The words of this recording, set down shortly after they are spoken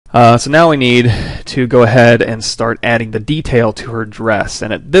So now we need to go ahead and start adding the detail to her dress.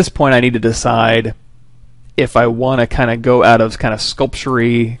 And at this point I need to decide if I want to kind of go out of kind of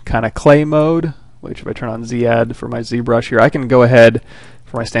sculpture-y kind of clay mode, which if I turn on Z-Add for my ZBrush here, I can go ahead,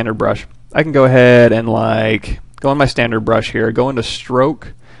 for my standard brush, I can go ahead and like go on my standard brush here, go into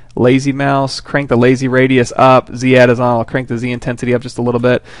stroke, lazy mouse, crank the lazy radius up, Z-Add is on, I'll crank the Z intensity up just a little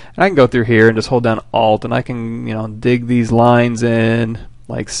bit, and I can go through here and just hold down Alt, and I can, you know, dig these lines in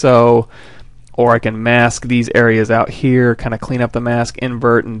like so, or I can mask these areas out here, kind of clean up the mask,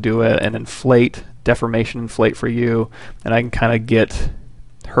 invert and do it, and inflate, deformation inflate for you, and I can kind of get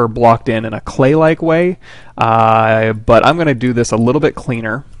her blocked in a clay-like way, but I'm going to do this a little bit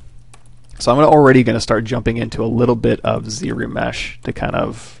cleaner. So I'm already going to start jumping into a little bit of Z-Remesh to kind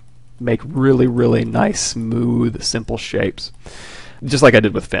of make really, really nice, smooth, simple shapes. Just like I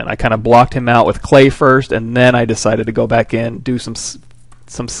did with Finn. I kind of blocked him out with clay first, and then I decided to go back in, do some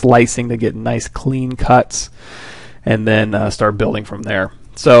slicing to get nice, clean cuts, and then start building from there.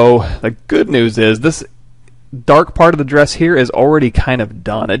 So the good news is this dark part of the dress here is already kind of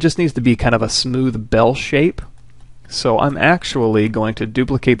done. It just needs to be kind of a smooth bell shape. So I'm actually going to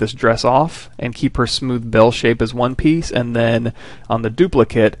duplicate this dress off and keep her smooth bell shape as one piece, and then on the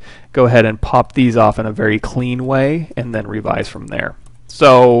duplicate go ahead and pop these off in a very clean way and then revise from there.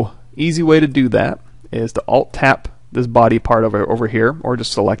 So easy way to do that is to Alt tap this body part over here, or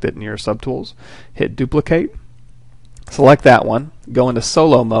just select it in your subtools, hit duplicate, select that one, go into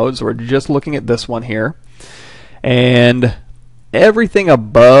solo mode, so we're just looking at this one here, and everything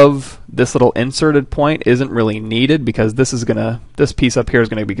above this little inserted point isn't really needed because this piece up here is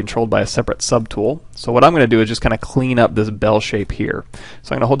going to be controlled by a separate subtool. So what I'm going to do is just kind of clean up this bell shape here.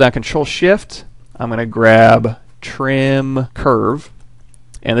 So I'm going to hold down Control Shift, I'm going to grab Trim Curve,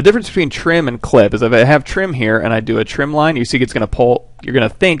 and the difference between trim and clip is if I have trim here and I do a trim line, you see it's going to pull, you're going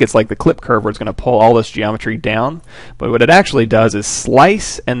to think it's like the clip curve where it's going to pull all this geometry down, but what it actually does is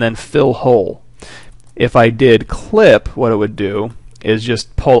slice and then fill hole. If I did clip, what it would do is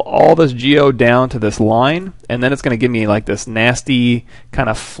just pull all this geo down to this line, and then it's going to give me like this nasty kind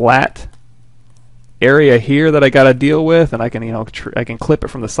of flat area here that I got to deal with, and I can, you know, I can clip it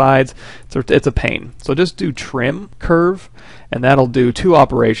from the sides. So it's a pain. So just do trim curve, and that'll do two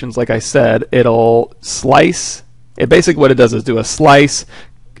operations. Like I said, it'll slice. Basically what it does is do a slice,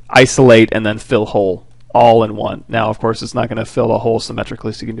 isolate, and then fill hole all in one. Now of course it's not going to fill the hole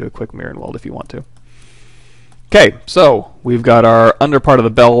symmetrically, so you can do a quick mirror and weld if you want to. Okay, so we've got our under part of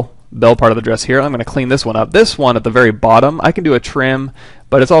the bell part of the dress here. I'm going to clean this one up. This one at the very bottom, I can do a trim,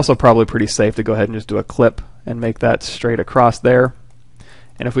 but it's also probably pretty safe to go ahead and just do a clip and make that straight across there.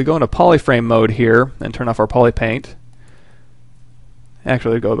 And if we go into polyframe mode here and turn off our poly paint,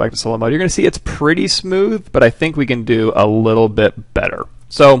 actually go back to solo mode, you're going to see it's pretty smooth, but I think we can do a little bit better.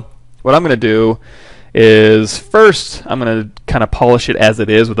 So what I'm going to do is first I'm going to kind of polish it as it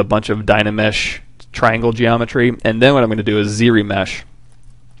is with a bunch of Dynamesh triangle geometry, and then what I'm going to do is Z-Remesh.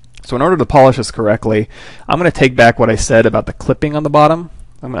 So in order to polish this correctly, I'm going to take back what I said about the clipping on the bottom.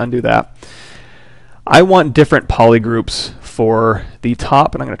 I'm going to undo that. I want different polygroups for the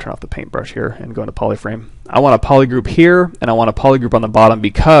top, and I'm going to turn off the paintbrush here and go into polyframe. I want a polygroup here, and I want a polygroup on the bottom,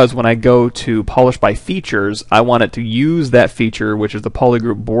 because when I go to polish by features, I want it to use that feature, which is the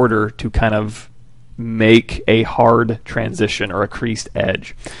polygroup border, to kind of make a hard transition or a creased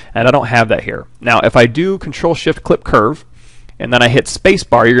edge, and I don't have that here. Now if I do Control Shift Clip Curve and then I hit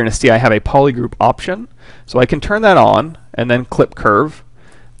spacebar, you're going to see I have a polygroup option, so I can turn that on and then clip curve,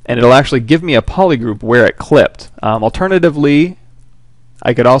 and it'll actually give me a polygroup where it clipped. Alternatively,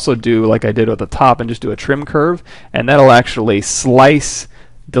 I could also do like I did with the top and just do a trim curve, and that'll actually slice,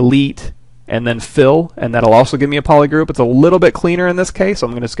 delete, and then fill, and that'll also give me a polygroup. It's a little bit cleaner in this case, so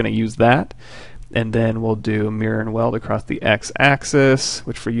I'm just going to use that. And then we'll do mirror and weld across the x-axis,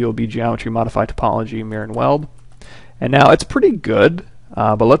 which for you will be geometry, modify topology, mirror and weld. And now it's pretty good,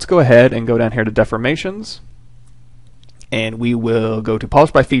 but let's go ahead and go down here to deformations, and we will go to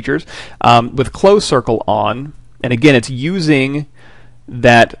polish by features with closed circle on. And again, it's using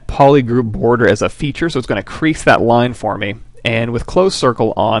that polygroup border as a feature, so it's going to crease that line for me. And with closed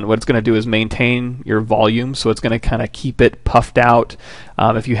circle on, what it's going to do is maintain your volume, so it's going to kind of keep it puffed out.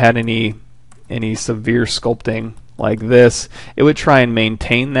 If you had any severe sculpting like this, it would try and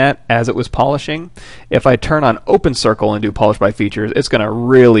maintain that as it was polishing. If I turn on open circle and do polish by features, it's going to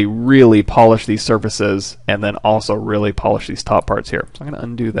really, really polish these surfaces and then also really polish these top parts here. So I'm going to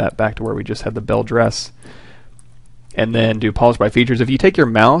undo that back to where we just had the bell dress and then do polish by features. If you take your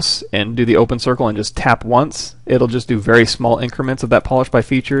mouse and do the open circle and just tap once, it'll just do very small increments of that polish by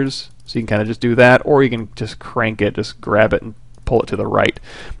features. So you can kind of just do that, or you can just crank it, just grab it and pull it to the right.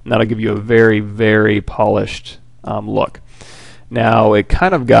 And that'll give you a very, very polished look. Now it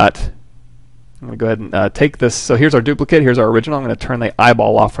kind of got, I'm going to go ahead and take this. So here's our duplicate, here's our original. I'm going to turn the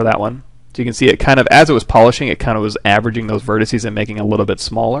eyeball off for that one. So you can see it kind of, as it was polishing, it kind of was averaging those vertices and making it a little bit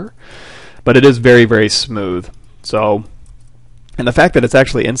smaller. But it is very, very smooth. So, and the fact that it's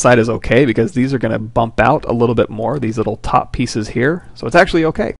actually inside is okay, because these are going to bump out a little bit more, these little top pieces here. So it's actually okay.